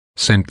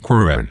St.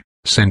 Quirine,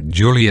 St.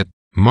 Juliet,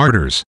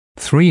 Martyrs,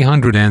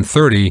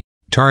 330,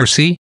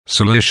 Tarsi,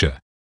 Cilicia.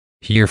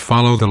 Here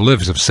follow the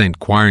lives of St.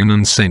 Quirine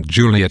and St.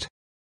 Juliet.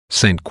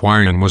 St.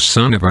 Quirine was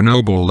son of a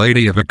noble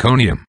lady of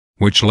Iconium,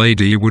 which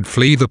lady would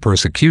flee the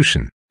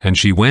persecution, and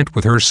she went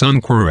with her son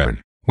Quirine,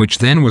 which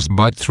then was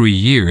but 3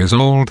 years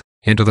old,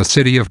 into the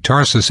city of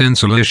Tarsus in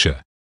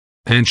Cilicia.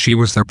 And she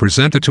was there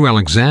presented to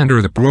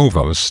Alexander the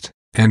provost,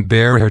 and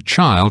bare her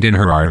child in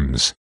her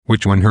arms,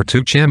 which when her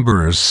 2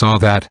 chambers saw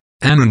that,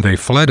 anon they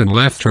fled and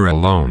left her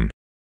alone.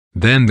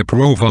 Then the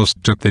provost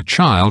took the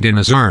child in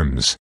his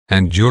arms,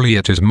 and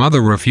Juliet his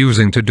mother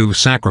refusing to do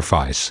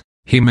sacrifice,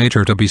 he made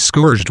her to be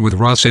scourged with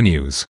raw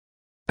sinews.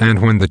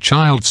 And when the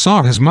child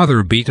saw his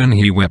mother beaten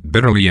he wept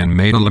bitterly and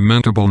made a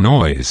lamentable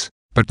noise,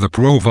 but the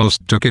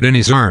provost took it in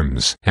his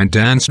arms and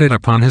danced it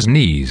upon his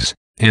knees,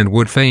 and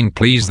would fain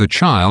please the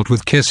child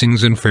with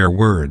kissings and fair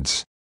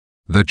words.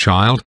 The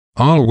child,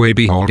 alway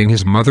beholding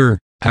his mother,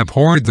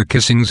 abhorred the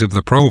kissings of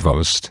the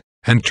provost,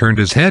 and turned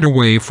his head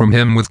away from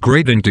him with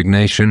great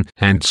indignation,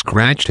 and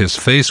scratched his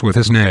face with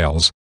his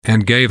nails,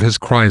 and gave his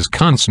cries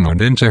consonant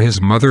into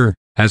his mother,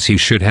 as he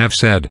should have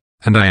said,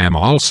 "And I am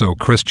also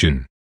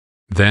Christian."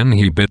 Then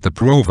he bit the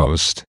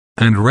provost,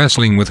 and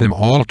wrestling with him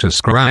all to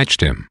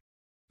scratched him.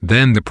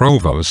 Then the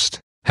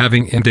provost,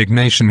 having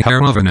indignation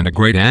hereof and in a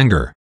great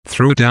anger,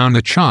 threw down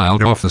the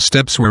child off the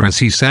steps whereas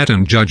he sat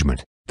in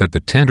judgment, that the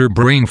tender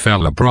brain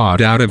fell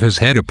abroad out of his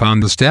head upon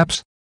the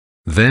steps.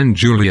 Then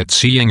Juliet,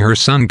 seeing her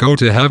son go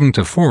to heaven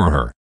to fore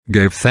her,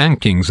 gave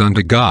thankings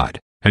unto God,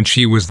 and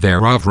she was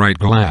thereof right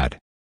glad.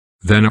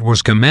 Then it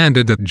was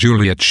commanded that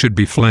Juliet should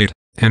be flayed,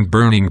 and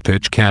burning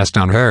pitch cast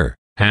on her,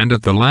 and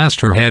at the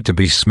last her head to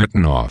be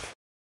smitten off.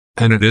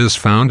 And it is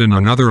found in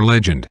another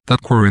legend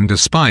that Quirine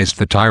despised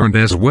the tyrant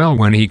as well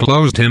when he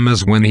glozed him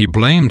as when he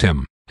blamed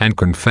him, and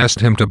confessed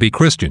him to be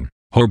Christian,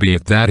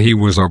 howbeit that he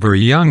was over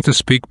young to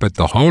speak, but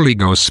the Holy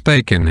Ghost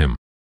spake in him.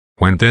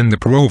 When then the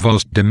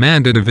provost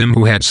demanded of him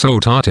who had so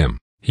taught him,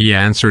 he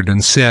answered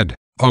and said,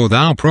 "O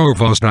thou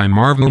provost, I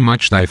marvel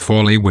much thy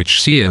folly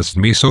which seest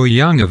me so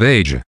young of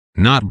age,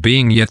 not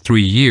being yet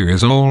 3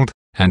 years old,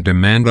 and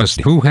demandest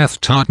who hath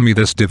taught me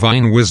this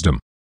divine wisdom.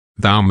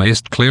 Thou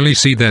mayst clearly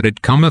see that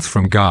it cometh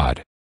from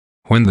God."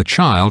 When the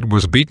child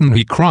was beaten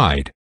he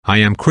cried, "I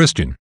am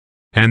Christian."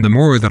 And the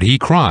more that he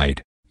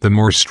cried, the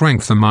more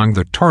strength among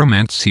the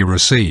torments he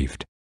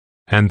received.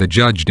 And the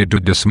judge did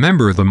to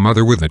dismember the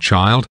mother with the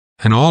child,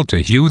 and all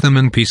to hew them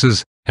in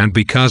pieces, and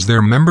because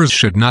their members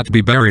should not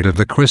be buried of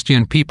the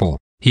Christian people,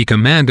 he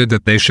commanded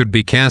that they should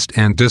be cast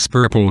and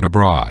dispeopled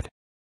abroad.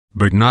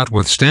 But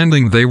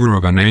notwithstanding they were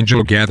of an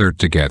angel gathered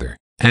together,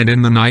 and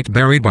in the night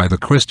buried by the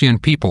Christian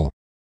people,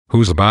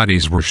 whose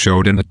bodies were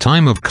showed in the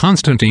time of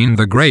Constantine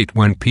the Great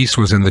when peace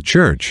was in the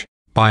church,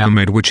 by a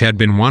maid which had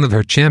been one of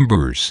her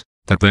chambers,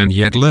 that then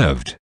yet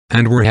lived,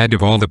 and were head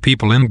of all the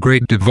people in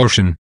great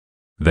devotion.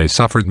 They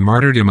suffered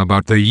martyrdom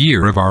about the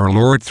year of our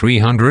Lord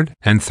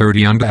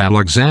 330 unto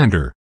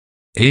Alexander.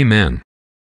 Amen.